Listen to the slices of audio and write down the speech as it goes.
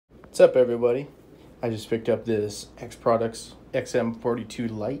What's up, everybody? I just picked up this X Products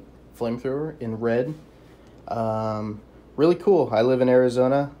XM-42 LITE flamethrower in red. Really cool. I live in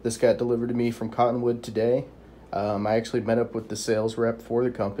Arizona. This got delivered to me from Cottonwood today. I actually met up with the sales rep for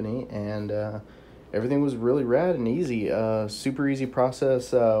the company, and everything was really rad and easy. Super easy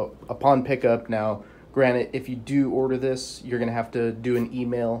process upon pickup. Now, granted, if you do order this, you're going to have to do an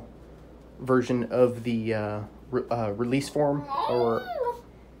email version of the release form, or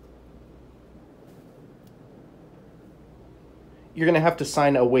you're going to have to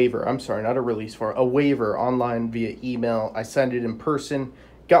sign a waiver. I'm sorry, not a release form, a waiver online via email. I signed it in person,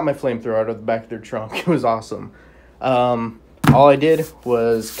 got my flamethrower out of the back of their trunk. It was awesome. All I did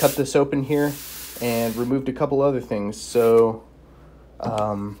was cut this open here and removed a couple other things. So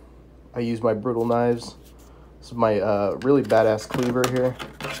I used my brittle knives. This is my really badass cleaver here.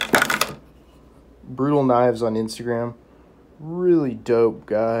 Brutal Knives on Instagram. Really dope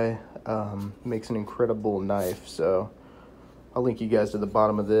guy. Makes an incredible knife. So I'll link you guys to the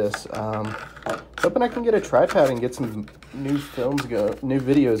bottom of this. Hoping I can get a tripod and get some new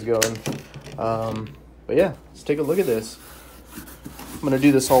videos going. But yeah, let's take a look at this. I'm gonna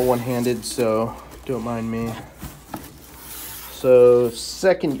do this all one-handed, so don't mind me. So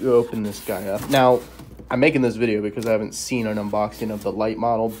second you open this guy up. Now, I'm making this video because I haven't seen an unboxing of the LITE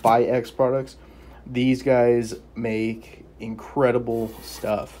model by X Products. These guys make incredible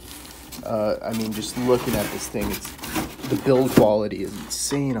stuff. I mean, just looking at this thing, the build quality is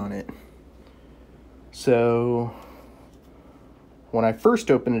insane on it. So when I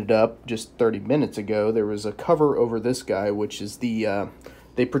first opened it up just 30 minutes ago, there was a cover over this guy, which is the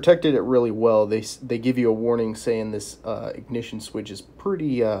they protected it really well. They give you a warning saying this ignition switch is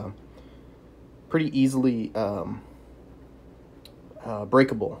pretty easily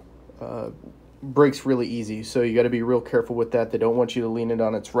breakable. Breaks really easy, so you got to be real careful with that. They don't want you to lean it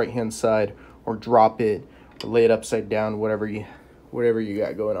on its right hand side or drop it or lay it upside down, whatever you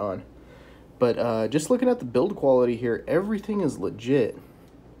got going on. But just looking at the build quality here, everything is legit.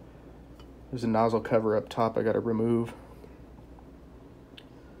 There's a nozzle cover up top I got to remove.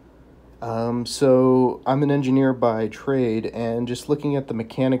 So I'm an engineer by trade, and just looking at the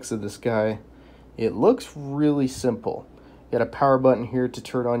mechanics of this guy, it looks really simple. You got a power button here to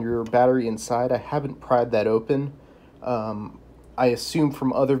turn on your battery inside. I haven't pried that open. I assume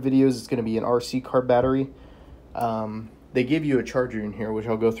from other videos it's going to be an RC car battery. They give you a charger in here, which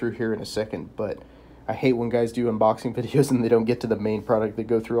I'll go through here in a second, but I hate when guys do unboxing videos and they don't get to the main product. They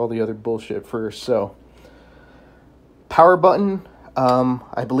go through all the other bullshit first. So, power button,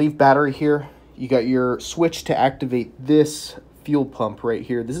 I believe battery here. You got your switch to activate this fuel pump right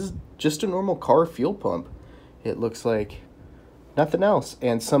here. This is just a normal car fuel pump. It looks like nothing else,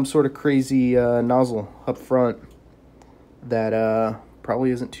 and some sort of crazy nozzle up front that probably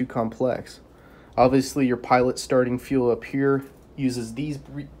isn't too complex. Obviously, your pilot starting fuel up here uses these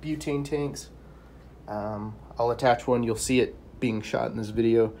butane tanks. I'll attach one. You'll see it being shot in this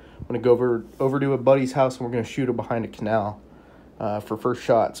video. I'm going to go over to a buddy's house, and we're going to shoot it behind a canal for first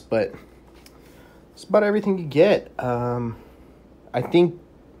shots. But it's about everything you get. I think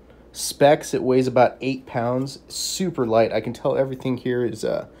specs, it weighs about 8 pounds. Super light. I can tell everything here is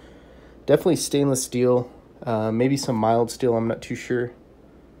definitely stainless steel. Maybe some mild steel, I'm not too sure.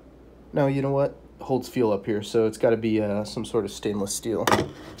 No, you know what? It holds fuel up here, so it's got to be some sort of stainless steel.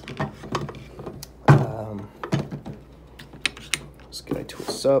 This guy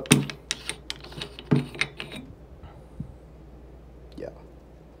twists up. Yeah.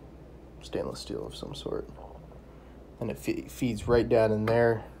 Stainless steel of some sort. And it feeds right down in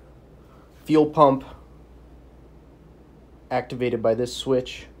there. Fuel pump activated by this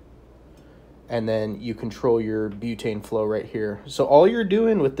switch, and then you control your butane flow right here. So all you're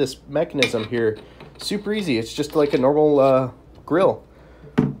doing with this mechanism here, super easy. It's just like a normal grill,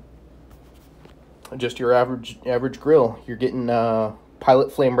 just your average grill. You're getting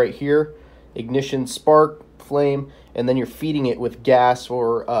pilot flame right here, ignition, spark, flame, and then you're feeding it with gas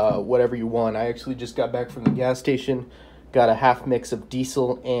or whatever you want. I actually just got back from the gas station. Got a half mix of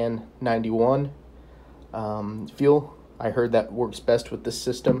diesel and 91 fuel. I heard that works best with this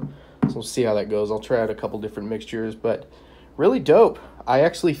system, so we'll see how that goes. I'll try out a couple different mixtures, but really dope. I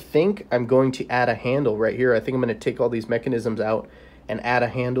actually think I'm going to add a handle right here. I think I'm going to take all these mechanisms out and add a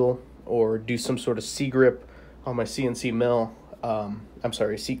handle, or do some sort of C-grip on my CNC mill. I'm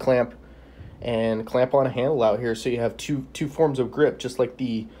sorry, C-clamp, and clamp on a handle out here so you have two forms of grip, just like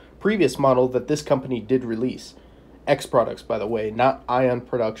the previous model that this company did release. X Products, by the way, not Ion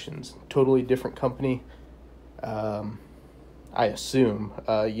Productions. Totally different company. I assume.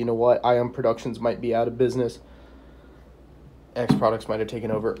 You know what? Ion Productions might be out of business. X Products might have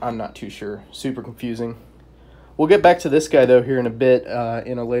taken over. I'm not too sure. Super confusing. We'll get back to this guy though here in a bit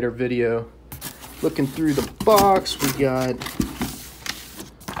in a later video. Looking through the box, we got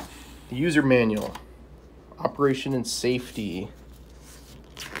the user manual, operation and safety.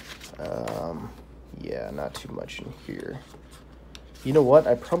 Yeah, not too much in here. You know what?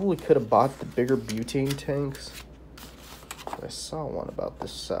 I probably could have bought the bigger butane tanks. I saw one about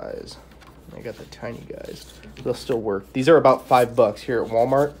this size. I got the tiny guys. They'll still work. These are about $5 here at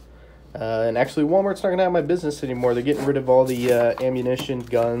Walmart. And actually, Walmart's not going to have my business anymore. They're getting rid of all the ammunition,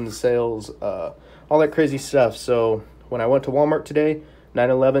 guns, sales, all that crazy stuff. So when I went to Walmart today,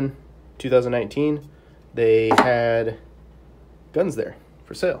 9/11/2019, they had guns there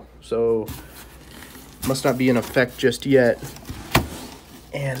for sale. So must not be in effect just yet.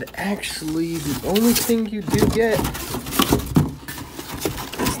 And actually, the only thing you do get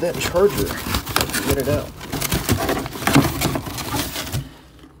is that charger. Get it out.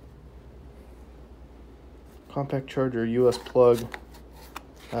 Compact charger, US plug.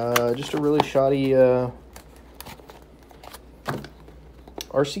 Just a really shoddy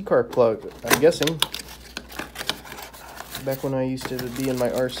RC car plug, I'm guessing. Back when I used to be in my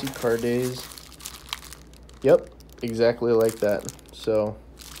RC car days. Yep, exactly like that. So,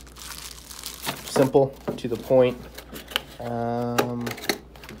 simple, to the point.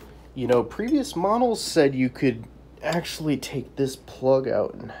 You know, previous models said you could actually take this plug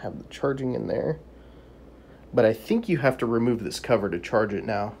out and have the charging in there. But I think you have to remove this cover to charge it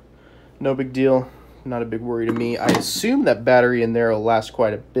now. No big deal. Not a big worry to me. I assume that battery in there will last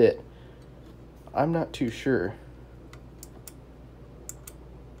quite a bit. I'm not too sure.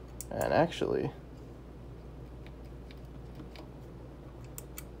 And actually,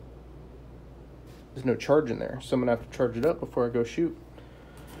 there's no charge in there, so I'm gonna have to charge it up before I go shoot.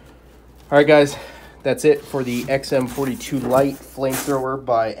 All right, guys, that's it for the XM-42 LITE flamethrower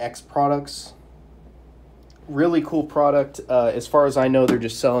by X Products. Really cool product. As far as I know, they're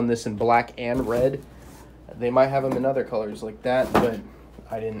just selling this in black and red. They might have them in other colors like that, but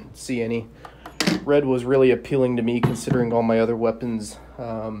I didn't see any. Red was really appealing to me considering all my other weapons.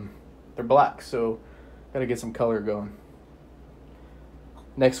 They're black, so gotta get some color going.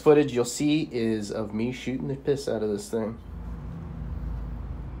 Next footage you'll see is of me shooting the piss out of this thing.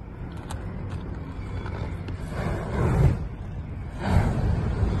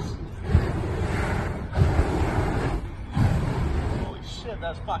 Holy shit,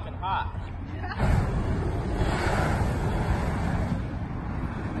 that's fucking hot. Yeah.